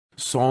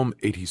Psalm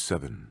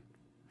 87.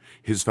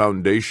 His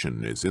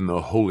foundation is in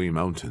the holy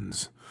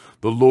mountains.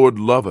 The Lord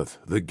loveth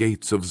the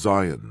gates of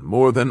Zion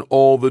more than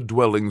all the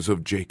dwellings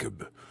of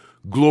Jacob.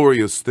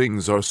 Glorious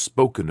things are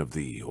spoken of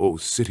thee, O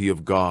city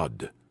of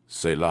God.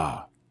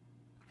 Selah.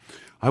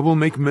 I will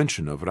make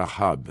mention of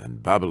Rahab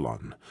and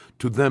Babylon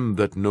to them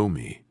that know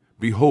me.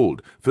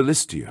 Behold,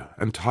 Philistia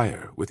and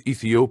Tyre with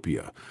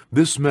Ethiopia,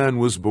 this man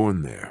was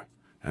born there.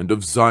 And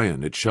of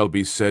Zion it shall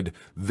be said,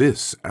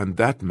 This and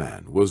that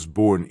man was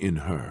born in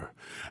her.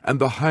 And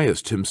the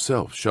Highest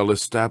himself shall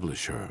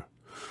establish her.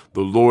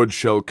 The Lord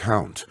shall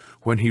count,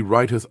 when he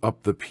writeth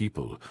up the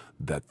people,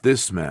 that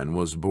this man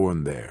was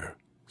born there.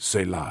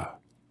 Selah.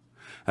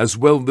 As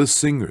well the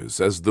singers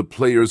as the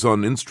players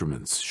on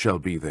instruments shall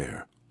be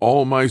there.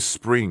 All my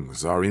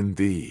springs are in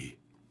thee.